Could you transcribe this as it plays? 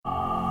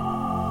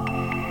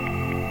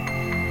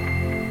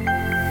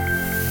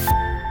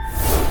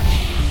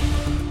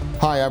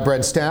Hi, I'm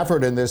Brent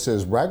Stafford, and this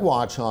is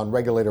RegWatch on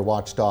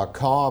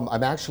RegulatorWatch.com.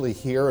 I'm actually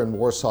here in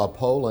Warsaw,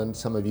 Poland.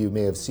 Some of you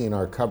may have seen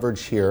our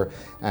coverage here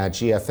at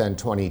GFN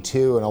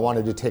 22, and I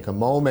wanted to take a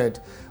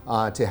moment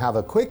to have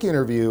a quick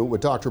interview with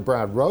Dr.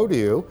 Brad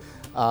Rodoux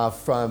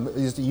from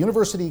the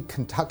University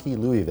Kentucky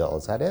Louisville.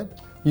 Is that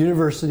it?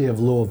 University of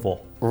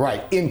Louisville.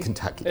 Right, in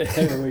Kentucky.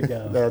 There we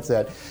go. That's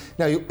it.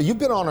 Now, you've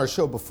been on our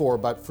show before,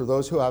 but for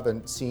those who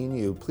haven't seen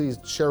you, please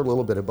share a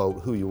little bit about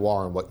who you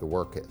are and what your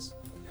work is.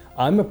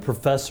 I'm a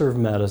professor of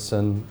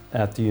medicine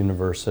at the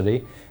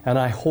university, and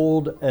I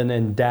hold an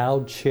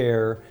endowed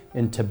chair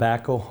in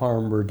tobacco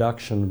harm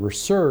reduction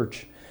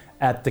research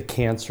at the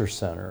Cancer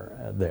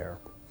Center there.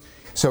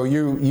 So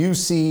you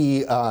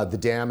see the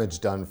damage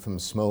done from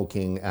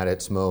smoking at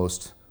its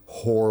most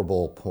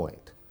horrible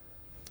point.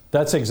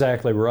 That's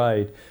exactly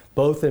right.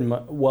 Both in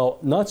my, well,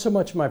 not so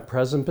much my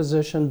present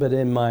position, but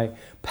in my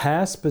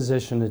past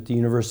position at the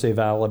University of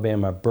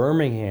Alabama,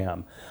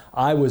 Birmingham,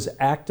 I was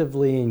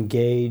actively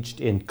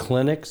engaged in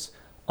clinics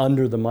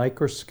under the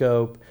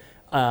microscope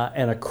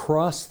and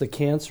across the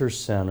Cancer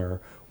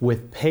Center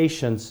with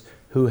patients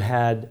who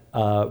had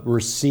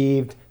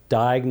received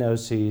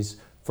diagnoses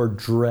for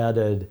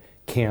dreaded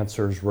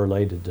cancers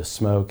related to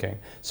smoking.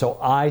 So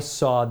I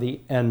saw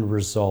the end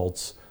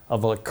results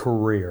of a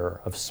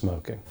career of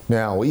smoking.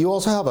 Now, you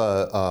also have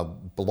a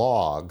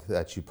blog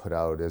that you put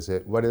out.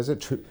 What is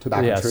it?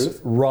 Tobacco Truth? Yes,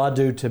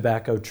 Rodoux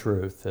Tobacco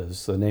Truth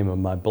is the name of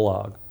my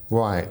blog.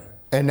 Right.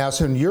 And now,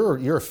 so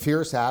you're a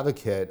fierce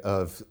advocate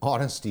of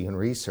honesty in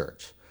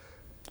research.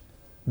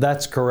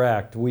 That's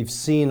correct. We've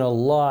seen a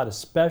lot,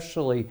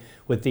 especially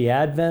with the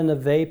advent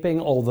of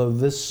vaping, although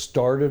this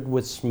started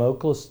with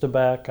smokeless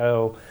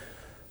tobacco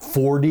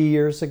 40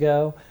 years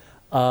ago.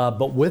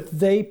 But with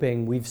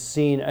vaping, we've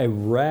seen a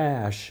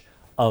rash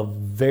of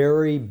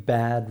very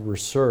bad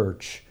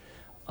research,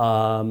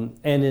 and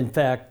in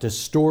fact,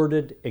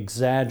 distorted,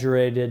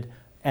 exaggerated,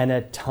 and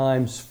at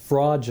times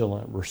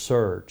fraudulent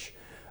research,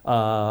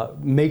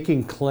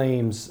 making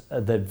claims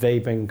that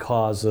vaping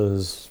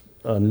causes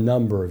a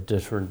number of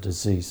different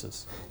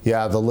diseases.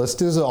 Yeah, the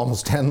list is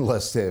almost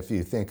endless if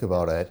you think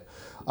about it.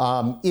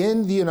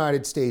 In the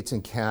United States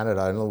and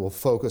Canada, and we'll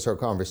focus our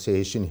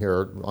conversation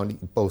here on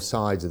both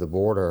sides of the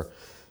border.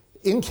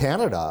 In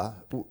Canada,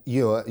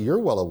 you're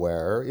well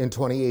aware, in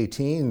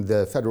 2018,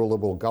 the federal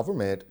Liberal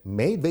government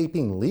made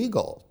vaping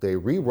legal. They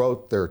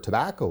rewrote their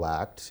Tobacco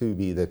Act to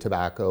be the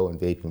Tobacco and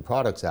Vaping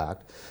Products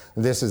Act.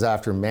 This is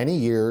after many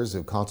years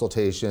of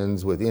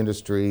consultations with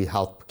industry,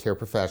 healthcare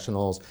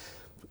professionals,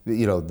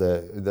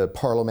 the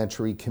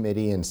parliamentary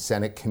committee and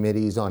Senate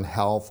committees on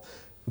health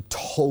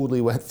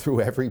totally went through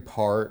every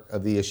part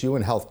of the issue,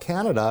 and Health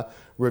Canada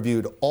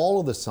reviewed all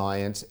of the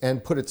science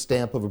and put its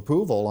stamp of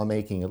approval on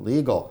making it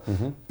legal.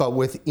 Mm-hmm. But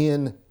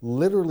within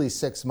literally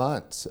 6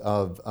 months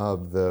of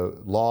the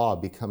law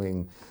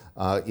becoming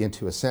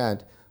into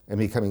assent and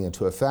becoming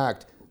into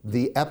effect,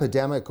 the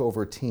epidemic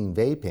over teen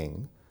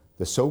vaping,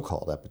 the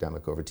so-called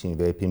epidemic over teen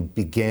vaping,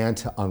 began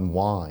to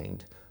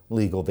unwind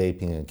legal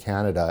vaping in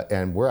Canada.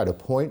 And we're at a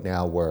point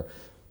now where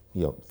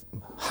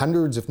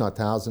hundreds, if not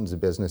thousands, of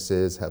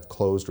businesses have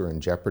closed or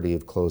in jeopardy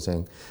of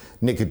closing.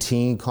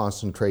 Nicotine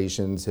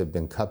concentrations have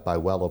been cut by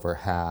well over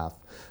half.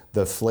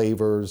 The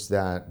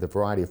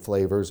variety of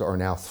flavors are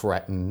now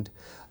threatened.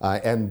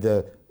 And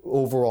the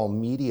overall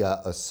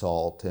media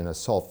assault and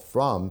assault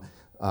from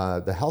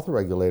the health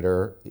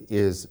regulator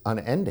is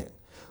unending.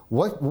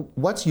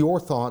 What's your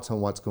thoughts on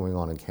what's going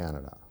on in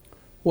Canada?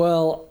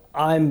 Well,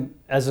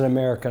 as an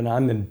American,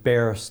 I'm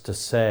embarrassed to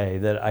say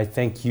that I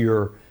think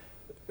you're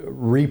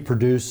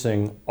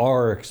reproducing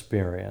our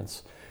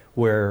experience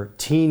where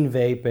teen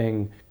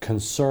vaping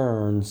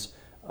concerns,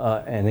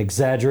 and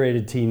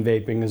exaggerated teen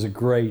vaping is a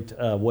great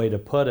way to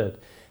put it,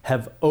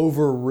 have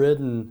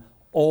overridden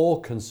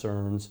all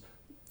concerns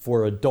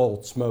for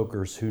adult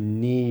smokers who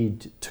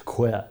need to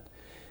quit.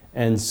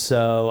 And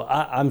so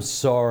I'm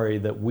sorry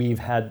that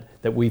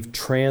we've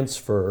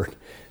transferred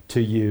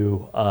to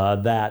you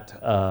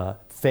that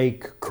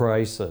fake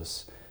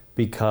crisis,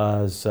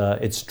 because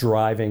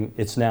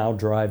it's now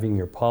driving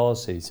your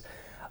policies.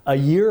 A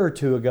year or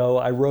two ago,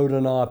 I wrote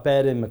an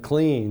op-ed in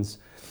Maclean's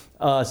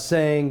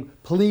saying,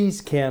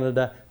 please,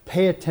 Canada,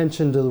 pay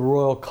attention to the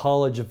Royal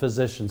College of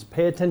Physicians,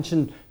 pay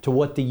attention to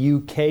what the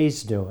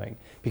UK's doing,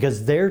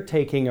 because they're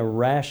taking a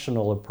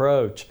rational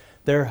approach.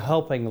 They're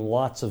helping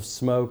lots of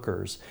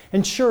smokers.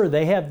 And sure,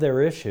 they have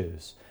their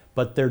issues,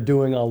 but they're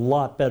doing a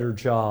lot better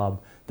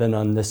job than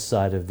on this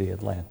side of the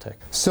Atlantic.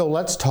 So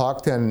let's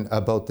talk then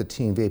about the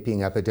teen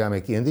vaping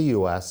epidemic in the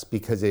US,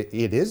 because it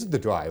is the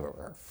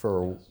driver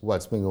for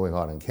what's been going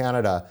on in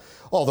Canada.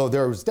 Although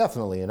there was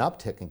definitely an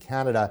uptick in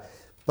Canada,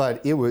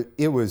 but it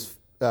was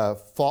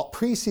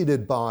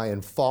preceded by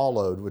and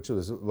followed, which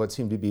was what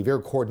seemed to be a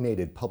very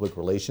coordinated public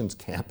relations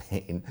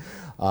campaign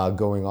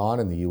going on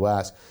in the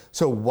US.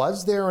 So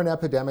was there an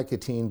epidemic of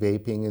teen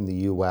vaping in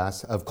the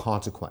US of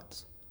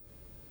consequence?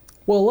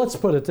 Well, let's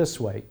put it this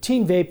way.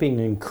 Teen vaping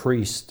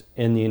increased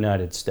in the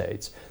United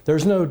States.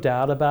 There's no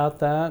doubt about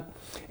that.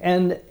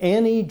 And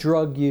any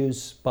drug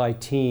use by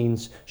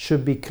teens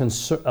should be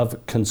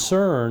of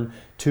concern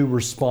to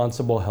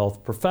responsible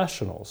health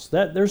professionals.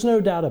 There's no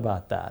doubt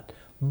about that.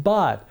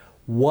 But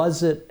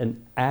was it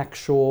an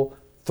actual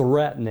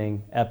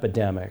threatening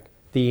epidemic?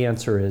 The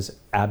answer is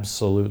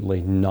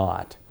absolutely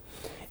not.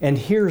 And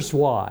here's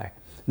why.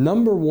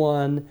 Number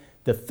one,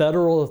 the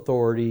federal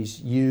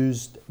authorities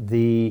used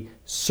the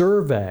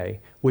survey,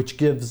 which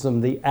gives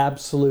them the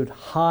absolute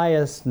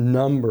highest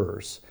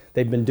numbers.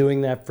 They've been doing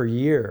that for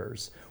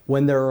years.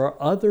 When there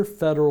are other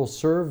federal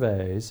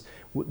surveys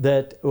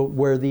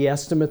where the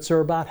estimates are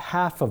about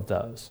half of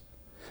those.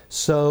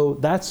 So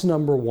that's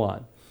number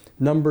one.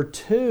 Number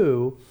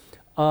two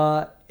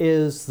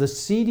is the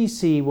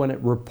CDC, when it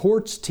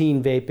reports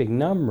teen vaping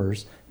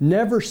numbers,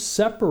 never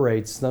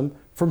separates them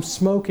from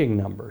smoking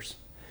numbers.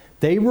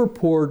 They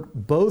report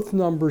both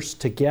numbers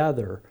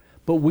together,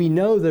 but we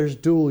know there's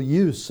dual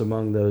use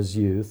among those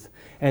youth.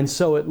 And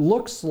so it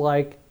looks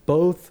like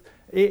both,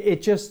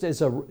 it just is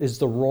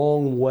the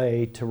wrong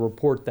way to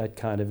report that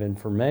kind of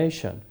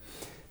information.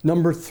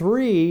 Number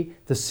three,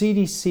 the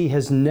CDC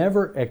has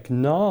never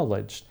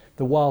acknowledged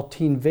that while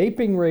teen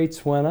vaping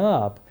rates went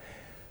up,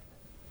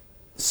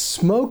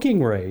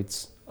 smoking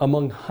rates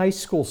among high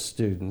school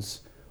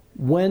students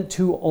went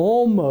to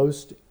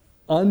almost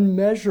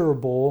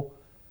unmeasurable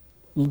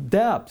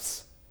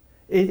depths.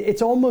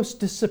 It's almost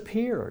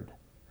disappeared.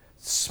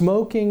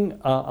 Smoking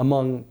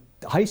among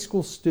high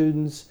school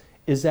students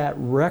is at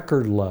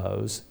record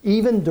lows,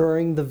 even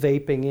during the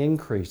vaping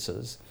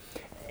increases.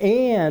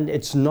 And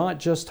it's not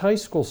just high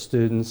school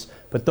students,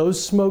 but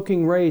those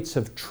smoking rates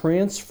have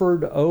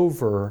transferred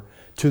over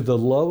to the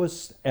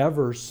lowest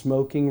ever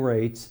smoking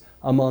rates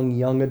among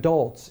young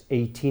adults,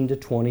 18 to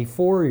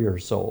 24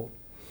 years old.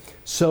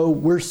 So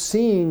we're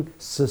seeing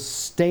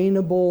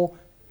sustainable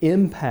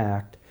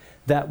impact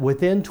that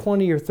within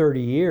 20 or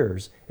 30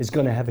 years is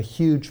going to have a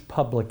huge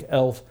public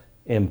health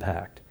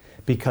impact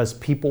because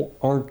people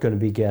aren't going to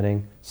be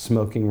getting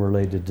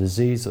smoking-related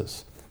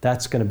diseases.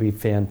 That's going to be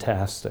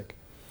fantastic.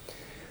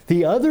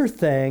 The other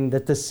thing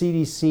that the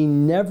CDC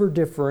never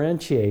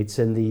differentiates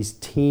in these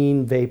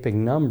teen vaping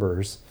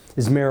numbers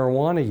is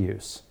marijuana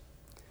use.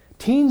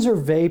 Teens are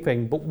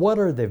vaping, but what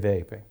are they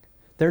vaping?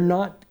 They're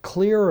not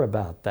clear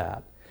about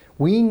that.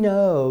 We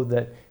know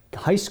that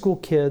high school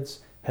kids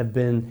have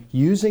been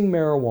using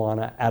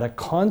marijuana at a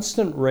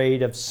constant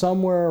rate of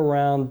somewhere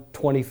around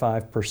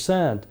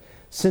 25%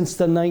 since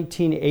the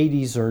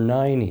 1980s or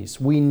 90s.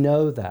 We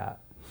know that.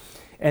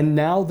 And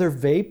now they're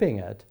vaping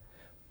it,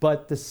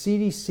 but the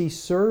CDC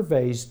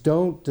surveys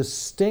don't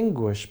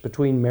distinguish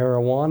between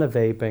marijuana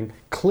vaping,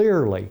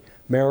 clearly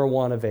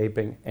marijuana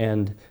vaping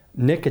and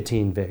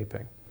nicotine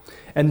vaping.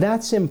 And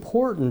that's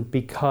important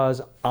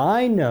because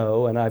I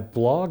know, and I've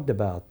blogged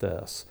about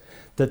this,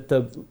 that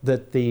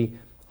the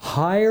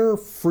higher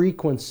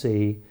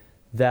frequency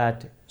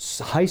that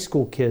high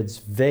school kids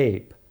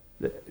vape,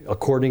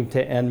 according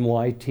to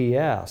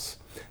NYTS,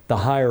 the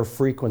higher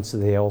frequency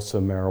they also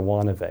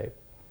marijuana vape.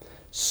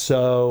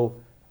 So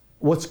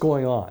what's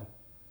going on?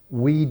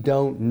 We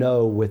don't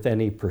know with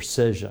any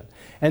precision.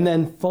 And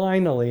then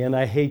finally, and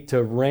I hate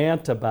to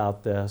rant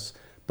about this,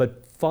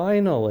 but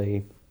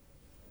finally,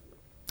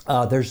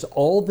 there's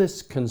all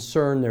this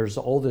concern, there's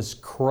all this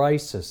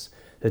crisis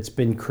that's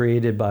been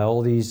created by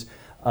all these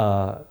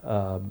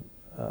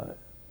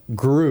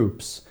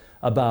groups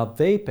about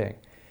vaping.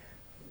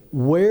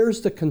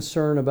 Where's the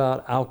concern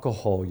about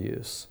alcohol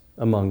use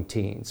among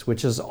teens,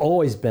 which has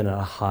always been at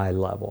a high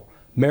level?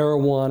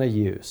 Marijuana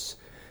use,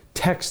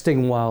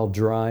 texting while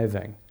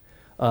driving,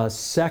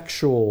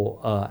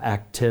 sexual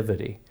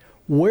activity.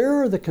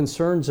 Where are the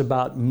concerns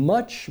about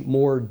much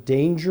more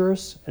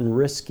dangerous and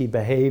risky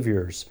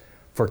behaviors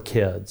for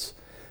kids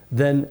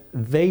than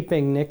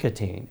vaping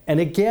nicotine? And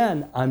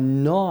again,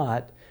 I'm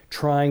not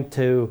trying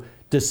to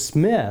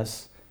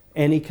dismiss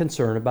any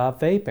concern about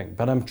vaping,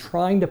 but I'm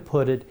trying to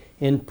put it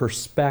in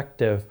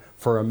perspective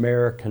for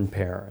American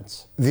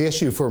parents. The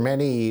issue for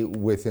many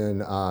within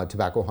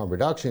tobacco harm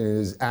reduction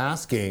is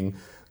asking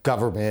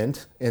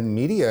government and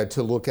media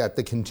to look at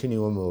the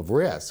continuum of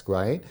risk,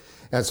 right?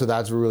 And so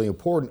that's really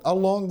important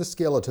along the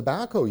scale of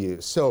tobacco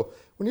use. So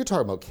when you're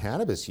talking about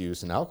cannabis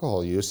use and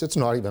alcohol use, it's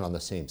not even on the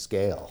same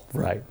scale.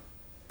 Right.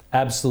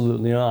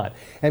 Absolutely not.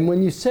 And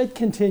when you said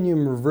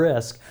continuum of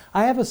risk,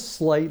 I have a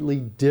slightly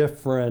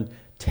different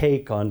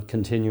take on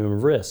continuum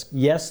of risk.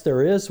 Yes,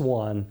 there is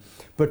one,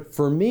 but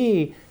for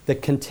me, the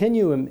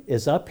continuum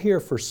is up here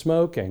for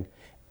smoking.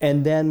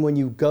 And then when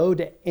you go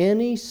to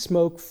any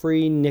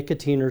smoke-free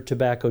nicotine or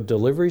tobacco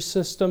delivery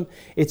system,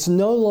 it's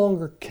no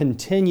longer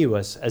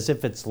continuous as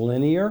if it's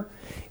linear.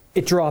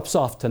 It drops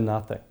off to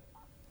nothing,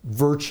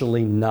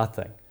 virtually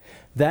nothing.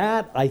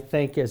 That, I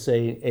think, is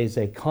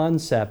a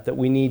concept that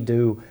we need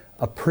to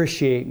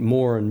appreciate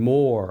more and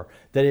more,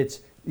 that it's,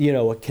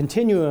 a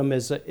continuum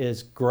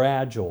is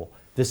gradual.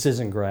 This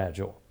isn't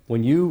gradual.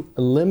 When you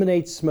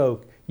eliminate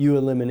smoke, you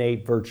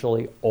eliminate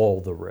virtually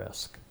all the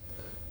risk.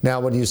 Now,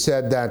 when you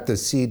said that the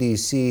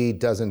CDC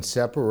doesn't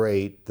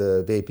separate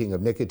the vaping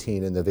of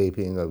nicotine and the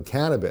vaping of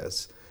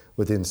cannabis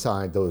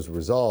inside those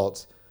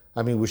results,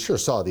 I mean, we sure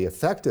saw the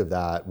effect of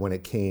that when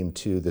it came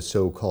to the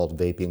so-called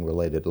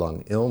vaping-related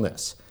lung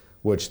illness,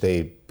 which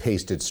they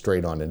pasted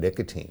straight onto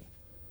nicotine.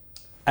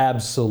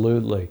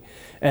 Absolutely.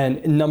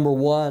 And number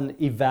one,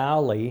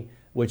 EVALI,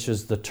 which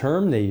is the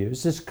term they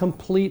use, is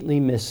completely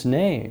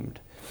misnamed.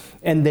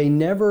 And they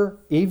never,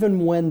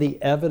 even when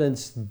the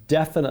evidence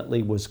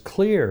definitely was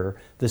clear,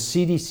 the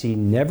CDC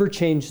never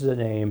changed the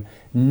name,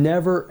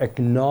 never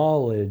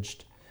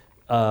acknowledged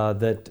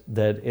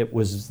that it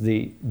was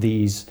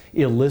these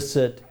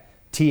illicit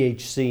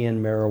THC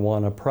and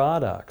marijuana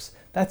products.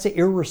 That's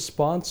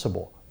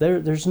irresponsible.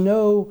 There's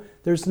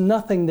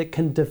nothing that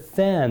can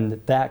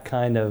defend that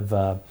kind of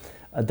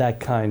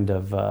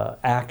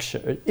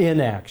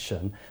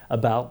inaction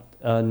about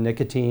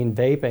nicotine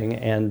vaping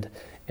and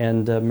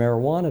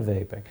marijuana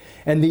vaping.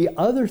 And the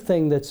other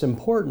thing that's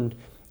important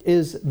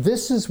is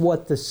this is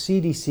what the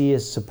CDC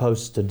is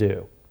supposed to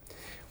do.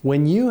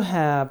 When you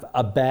have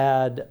a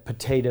bad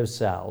potato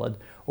salad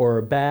or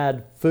a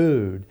bad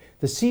food,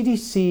 the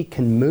CDC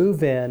can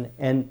move in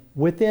and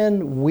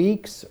within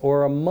weeks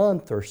or a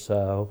month or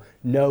so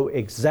know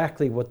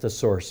exactly what the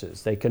source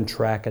is. They can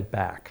track it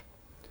back.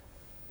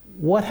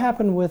 What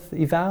happened with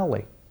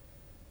EVALI?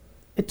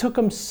 It took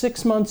them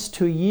 6 months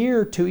to a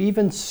year to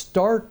even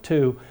start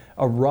to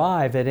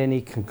arrive at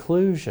any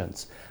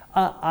conclusions.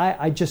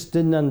 I just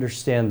didn't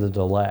understand the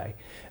delay.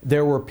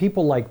 There were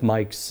people like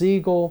Mike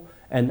Siegel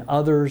and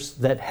others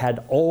that had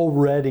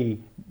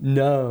already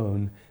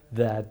known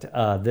that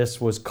this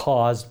was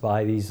caused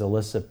by these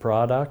illicit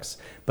products,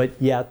 but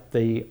yet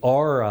the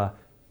aura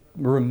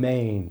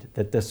remained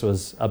that this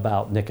was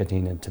about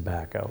nicotine and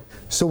tobacco.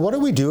 So what do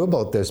we do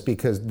about this?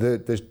 Because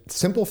the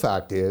simple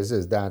fact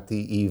is that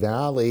the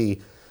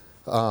EVALI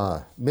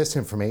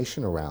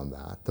misinformation around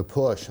that, the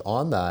push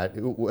on that,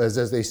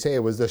 as they say, it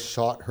was the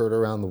shot heard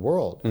around the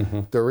world.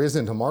 Mm-hmm. There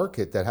isn't a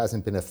market that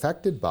hasn't been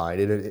affected by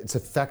it. It's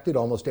affected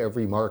almost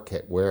every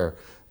market where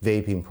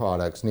vaping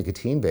products,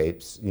 nicotine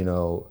vapes,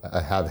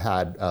 have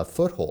had a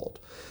foothold.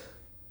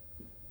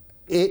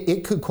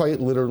 It could quite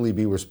literally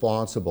be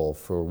responsible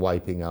for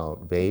wiping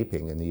out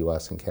vaping in the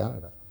US and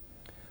Canada.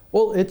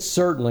 Well, it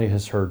certainly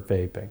has hurt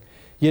vaping.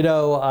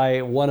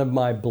 One of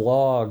my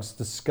blogs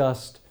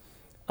discussed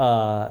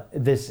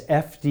this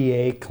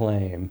FDA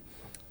claim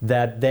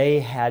that they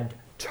had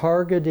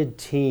targeted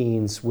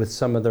teens with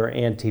some of their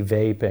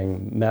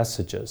anti-vaping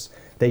messages.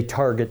 They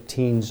target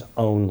teens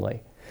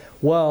only.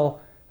 Well,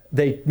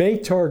 they may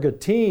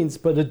target teens,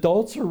 but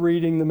adults are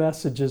reading the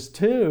messages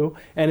too,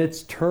 and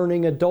it's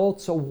turning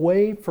adults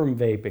away from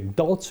vaping,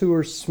 adults who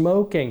are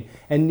smoking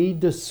and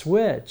need to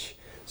switch.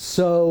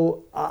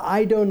 So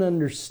I don't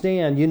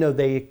understand.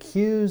 They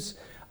accuse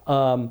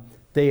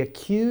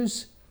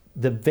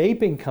the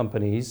vaping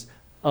companies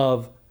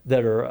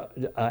that are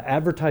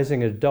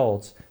advertising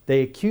adults.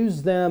 They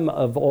accuse them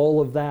of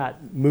all of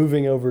that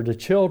moving over to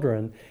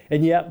children,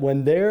 and yet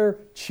when their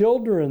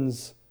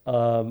children's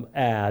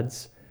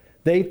ads,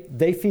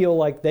 they feel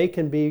like they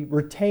can be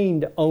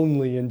retained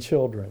only in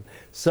children.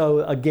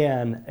 So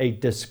again, a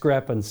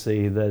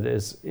discrepancy that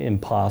is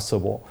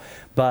impossible.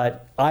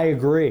 But I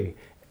agree,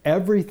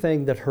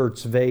 everything that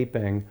hurts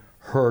vaping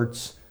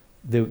hurts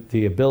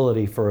the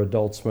ability for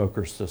adult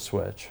smokers to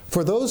switch.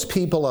 For those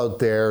people out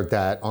there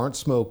that aren't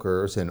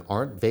smokers and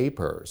aren't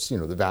vapors,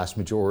 the vast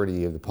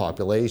majority of the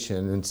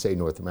population in, say,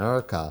 North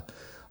America,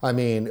 I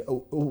mean,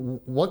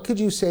 what could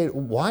you say,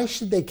 why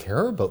should they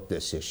care about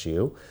this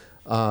issue?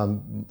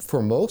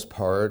 For most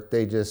part,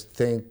 they just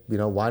think,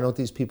 why don't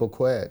these people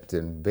quit?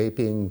 And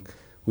vaping,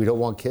 we don't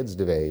want kids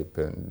to vape.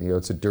 And,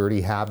 it's a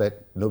dirty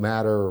habit, no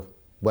matter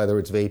whether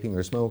it's vaping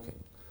or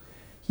smoking.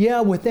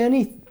 Yeah, with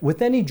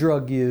any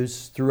drug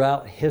use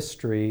throughout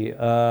history,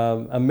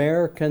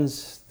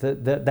 Americans,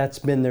 that's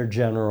been their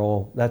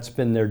general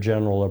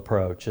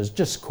approach, is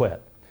just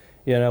quit.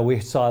 We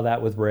saw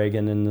that with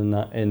Reagan in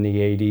the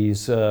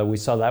 80s. We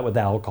saw that with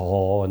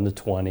alcohol in the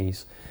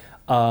 20s.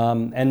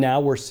 And now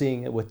we're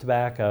seeing it with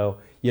tobacco.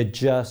 You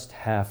just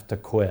have to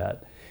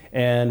quit.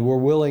 And we're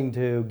willing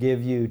to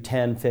give you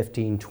 10,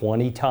 15,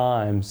 20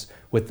 times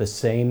with the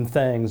same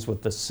things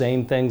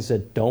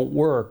that don't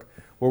work.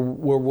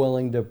 We're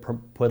willing to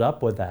put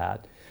up with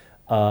that.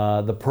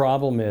 The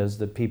problem is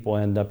that people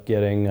end up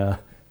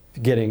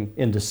getting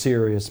into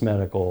serious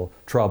medical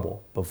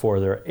trouble before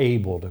they're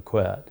able to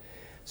quit.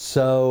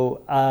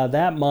 So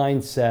that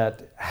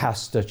mindset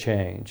has to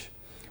change.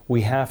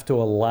 We have to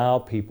allow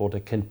people to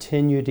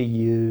continue to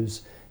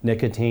use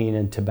nicotine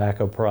and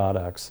tobacco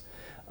products,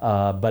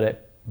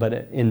 but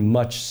in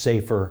much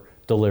safer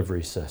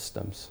delivery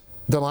systems.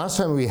 The last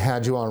time we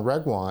had you on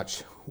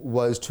RegWatch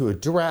was to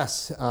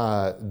address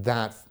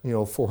that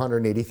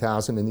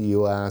 480,000 in the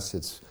U.S.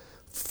 It's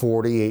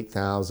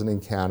 48,000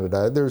 in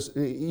Canada.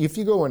 If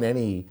you go in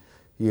any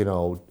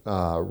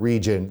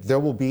region, there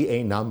will be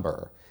a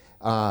number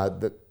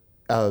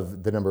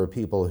of the number of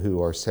people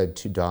who are said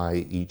to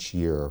die each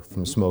year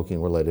from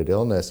smoking-related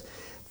illness.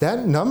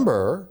 That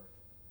number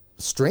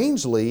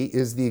strangely,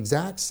 is the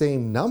exact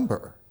same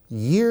number,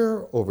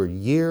 year over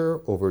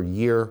year over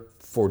year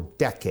for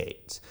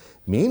decades.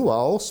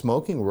 Meanwhile,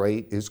 smoking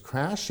rate is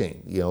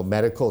crashing.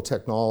 Medical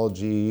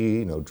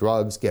technology,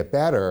 drugs get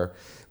better,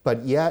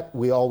 but yet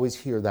we always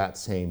hear that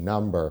same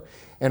number.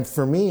 And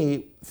for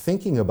me,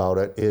 thinking about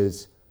it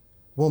is,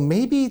 well,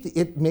 maybe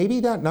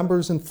that number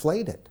is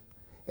inflated.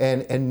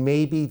 And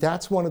maybe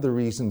that's one of the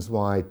reasons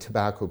why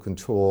tobacco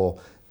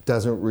control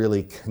doesn't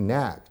really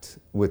connect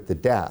with the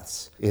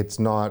deaths. It's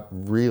not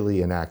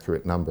really an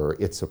accurate number,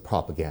 it's a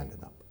propaganda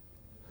number.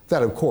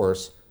 That, of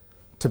course,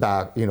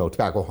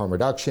 tobacco harm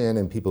reduction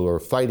and people who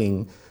are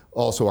fighting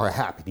also are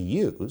happy to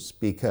use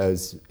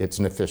because it's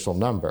an official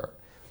number.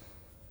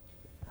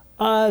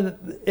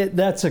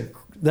 That's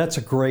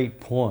a great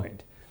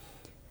point.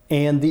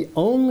 And the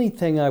only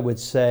thing I would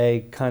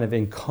say, kind of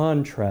in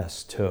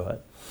contrast to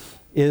it,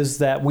 is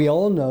that we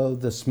all know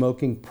the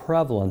smoking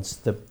prevalence,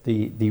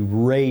 the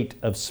rate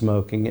of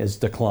smoking is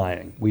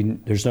declining.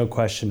 There's no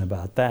question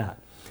about that.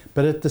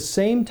 But at the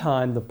same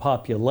time, the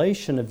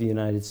population of the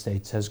United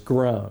States has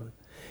grown.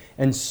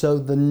 And so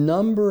the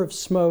number of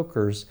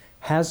smokers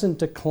hasn't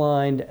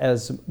declined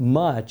as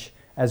much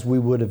as we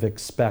would have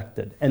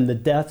expected. And the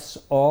deaths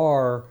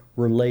are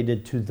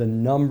related to the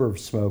number of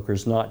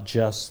smokers, not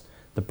just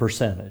the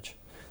percentage.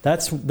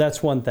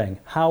 That's one thing.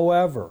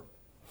 However,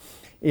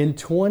 in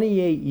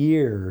 28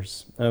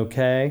 years,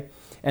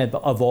 and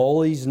of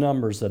all these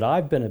numbers that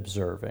I've been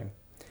observing,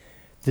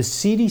 the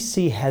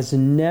CDC has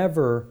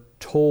never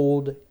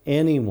told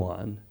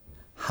anyone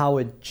how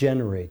it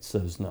generates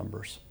those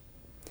numbers.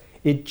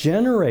 It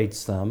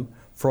generates them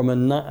from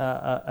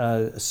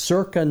a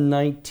circa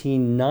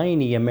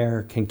 1990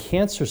 American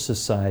Cancer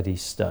Society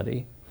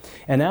study.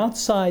 And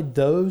outside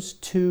those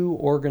two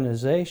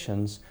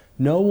organizations,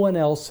 no one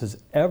else has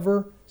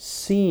ever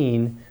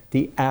seen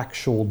the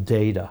actual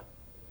data.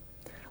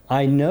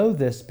 I know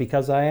this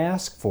because I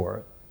asked for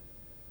it.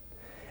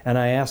 And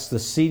I asked the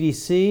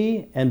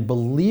CDC, and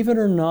believe it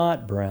or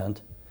not,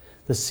 Brent,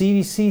 the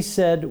CDC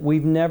said,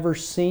 we've never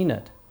seen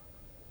it.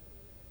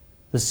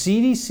 The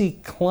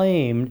CDC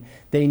claimed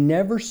they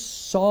never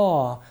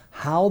saw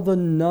how the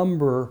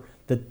number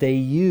that they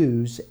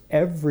use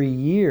every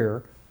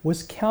year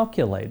was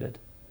calculated.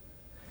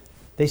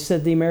 They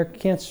said the American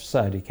Cancer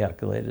Society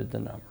calculated the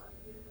number.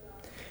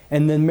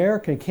 And the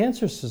American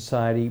Cancer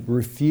Society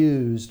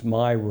refused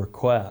my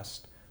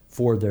request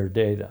for their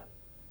data.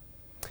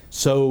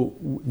 So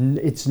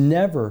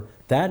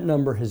that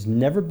number has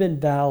never been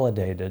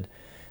validated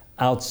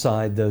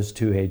outside those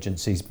two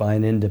agencies by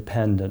an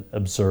independent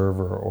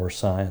observer or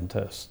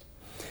scientist.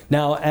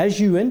 Now, as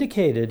you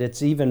indicated,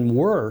 it's even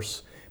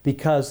worse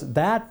because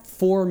that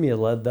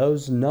formula,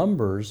 those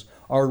numbers,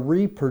 are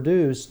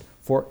reproduced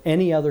for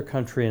any other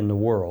country in the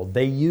world.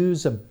 They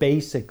use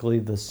basically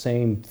the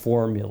same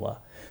formula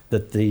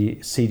that the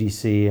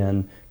CDC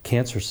and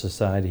Cancer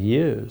Society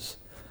use.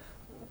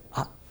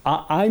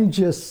 I'm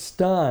just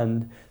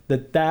stunned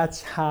that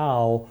that's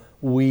how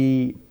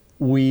we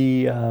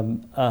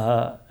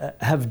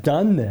have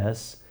done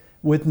this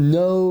with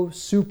no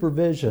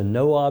supervision,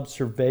 no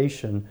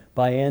observation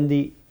by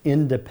any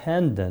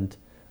independent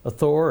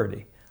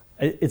authority.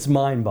 It's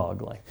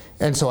mind-boggling.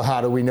 And so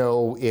how do we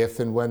know if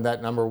and when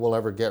that number will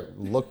ever get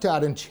looked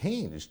at and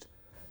changed?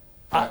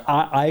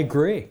 I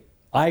agree.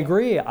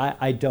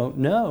 I don't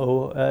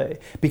know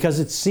because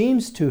it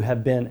seems to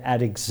have been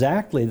at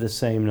exactly the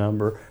same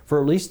number for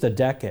at least a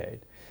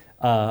decade.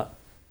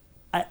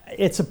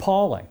 It's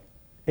appalling.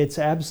 It's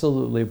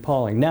absolutely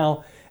appalling.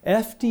 Now,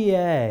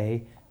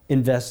 FDA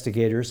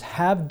investigators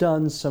have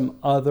done some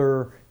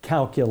other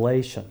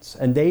calculations,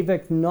 and they've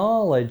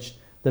acknowledged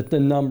that the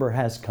number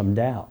has come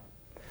down.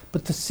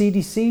 But the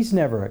CDC's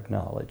never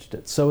acknowledged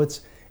it. So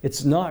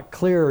it's not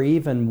clear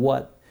even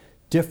what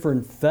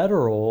different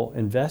federal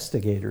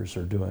investigators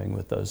are doing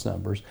with those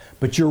numbers.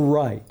 But you're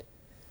right.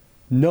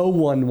 No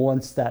one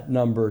wants that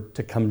number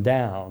to come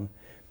down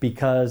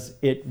because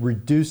it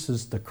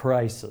reduces the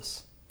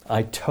crisis.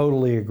 I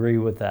totally agree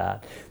with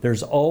that.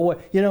 There's always,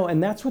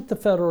 and that's what the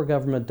federal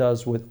government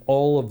does with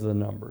all of the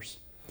numbers.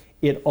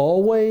 It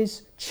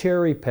always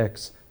cherry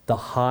picks the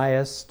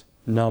highest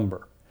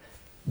number,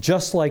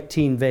 just like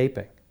teen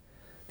vaping.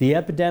 The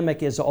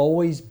epidemic is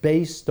always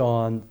based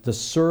on the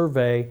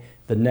survey,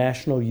 the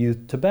National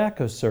Youth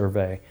Tobacco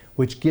Survey,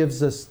 which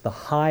gives us the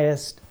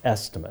highest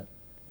estimate.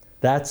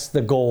 That's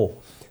the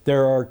goal.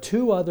 There are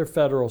two other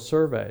federal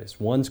surveys.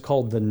 One's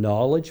called the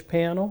Knowledge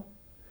Panel,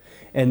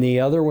 and the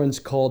other one's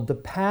called the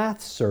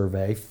PATH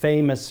Survey,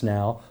 famous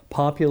now,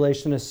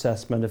 Population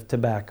Assessment of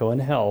Tobacco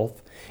and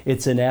Health.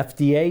 It's an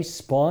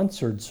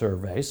FDA-sponsored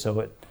survey,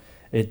 so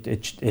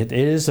it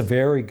is a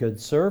very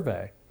good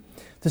survey.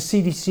 The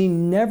CDC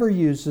never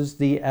uses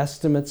the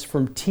estimates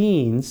from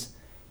teens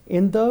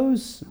in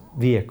those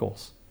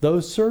vehicles,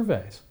 those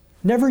surveys.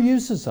 Never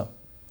uses them.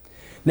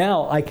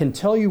 Now, I can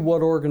tell you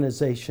what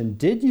organization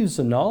did use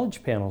a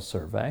Knowledge Panel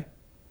survey,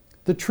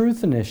 the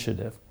Truth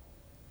Initiative.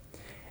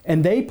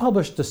 And they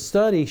published a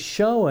study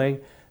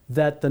showing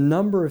that the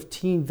number of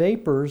teen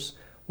vapors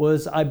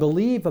was, I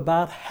believe,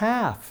 about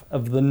half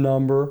of the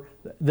number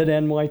that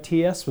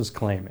NYTS was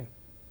claiming.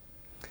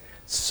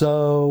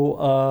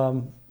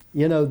 So,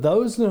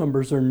 those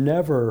numbers are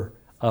never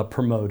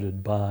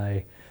promoted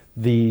by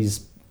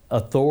these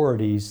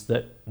authorities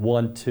that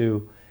want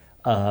to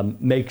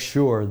make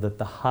sure that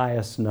the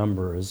highest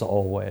number is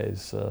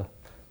always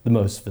the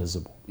most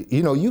visible.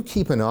 You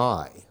keep an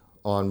eye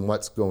on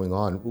what's going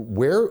on.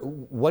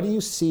 What do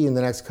you see in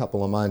the next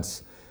couple of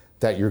months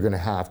that you're going to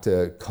have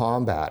to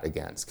combat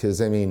against?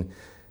 Because,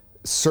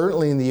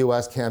 certainly in the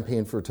U.S.,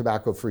 Campaign for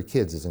Tobacco-Free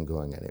Kids isn't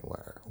going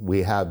anywhere.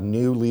 We have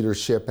new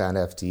leadership at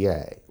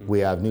FDA. We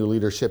have new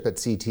leadership at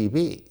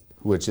CTB,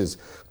 which has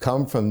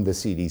come from the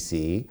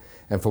CDC,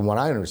 and from what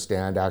I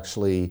understand,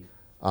 actually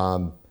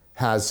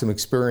has some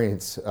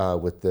experience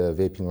with the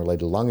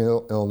vaping-related lung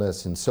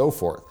illness and so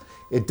forth.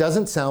 It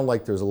doesn't sound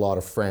like there's a lot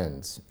of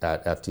friends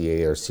at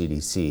FDA or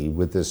CDC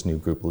with this new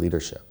group of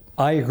leadership.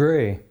 I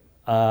agree.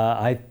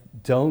 I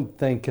don't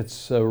think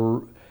it's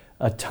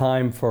a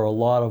time for a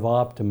lot of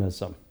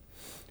optimism.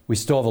 We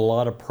still have a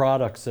lot of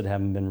products that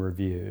haven't been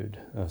reviewed,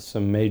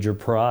 some major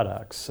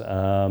products.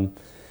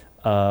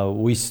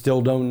 We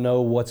still don't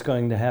know what's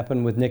going to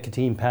happen with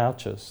nicotine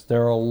pouches.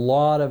 There are a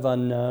lot of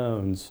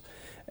unknowns,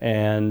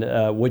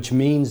 and which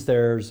means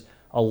there's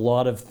a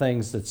lot of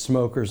things that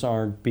smokers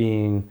aren't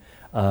being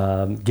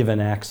given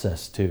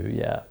access to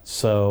yet.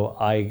 So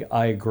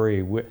I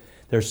agree.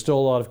 There's still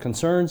a lot of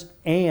concerns,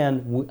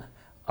 and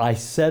I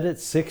said it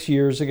 6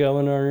 years ago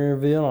in our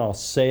interview, and I'll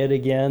say it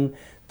again.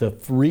 The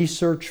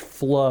research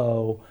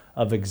flow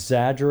of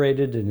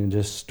exaggerated and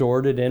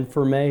distorted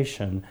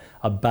information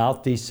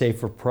about these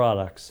safer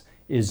products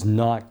is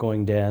not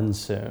going to end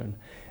soon.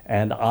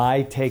 And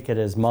I take it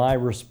as my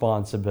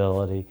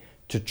responsibility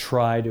to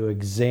try to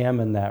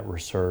examine that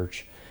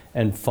research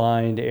and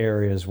find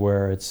areas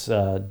where it's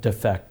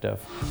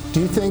defective. Do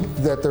you think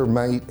that there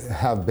might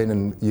have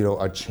been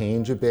a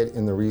change a bit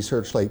in the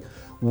research? Like,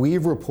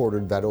 we've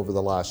reported that over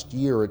the last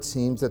year, it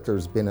seems that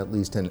there's been at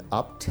least an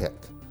uptick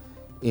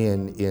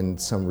in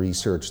some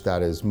research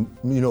that is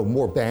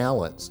more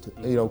balanced.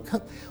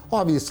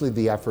 Obviously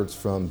the efforts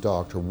from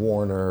Dr.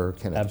 Warner,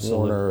 Kenneth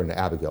Absolutely. Warner, and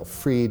Abigail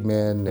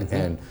Friedman,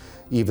 and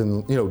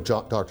even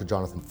Dr.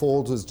 Jonathan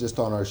Folds was just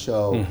on our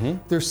show.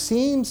 There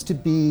seems to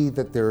be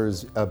that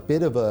there's a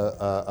bit of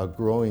a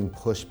growing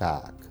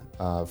pushback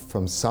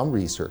from some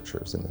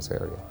researchers in this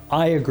area.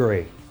 I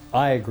agree.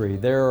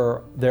 There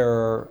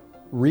are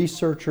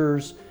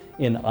researchers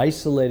in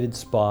isolated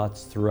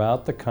spots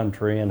throughout the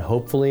country, and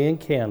hopefully in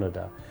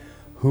Canada,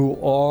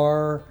 who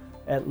are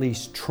at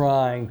least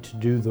trying to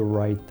do the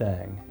right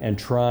thing and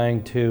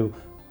trying to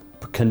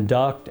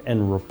conduct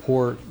and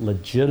report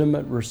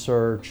legitimate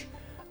research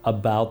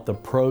about the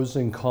pros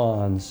and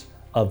cons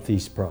of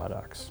these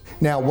products.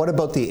 Now, what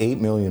about the 8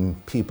 million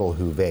people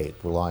who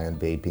rely on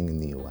vaping in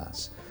the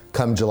US?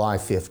 Come July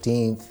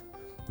 15th,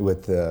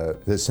 with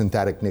the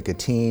synthetic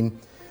nicotine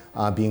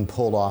being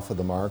pulled off of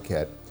the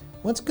market,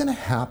 what's going to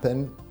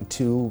happen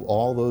to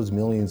all those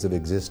millions of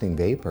existing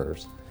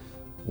vapors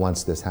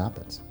once this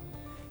happens?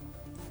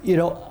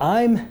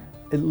 I'm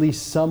at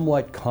least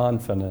somewhat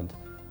confident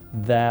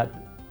that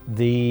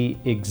the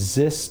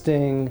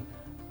existing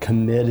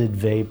committed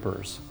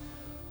vapors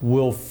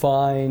will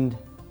find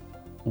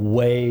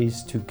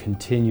ways to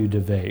continue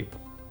to vape.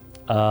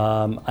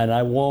 And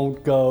I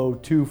won't go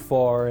too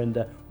far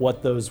into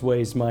what those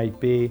ways might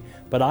be,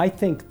 but I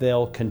think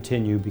they'll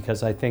continue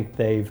because I think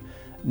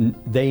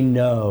they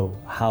know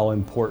how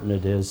important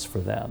it is for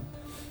them.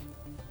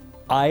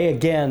 I,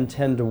 again,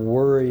 tend to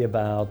worry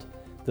about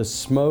the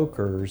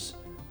smokers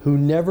who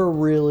never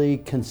really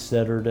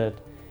considered it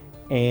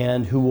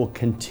and who will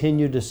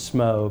continue to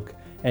smoke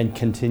and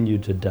continue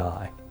to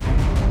die.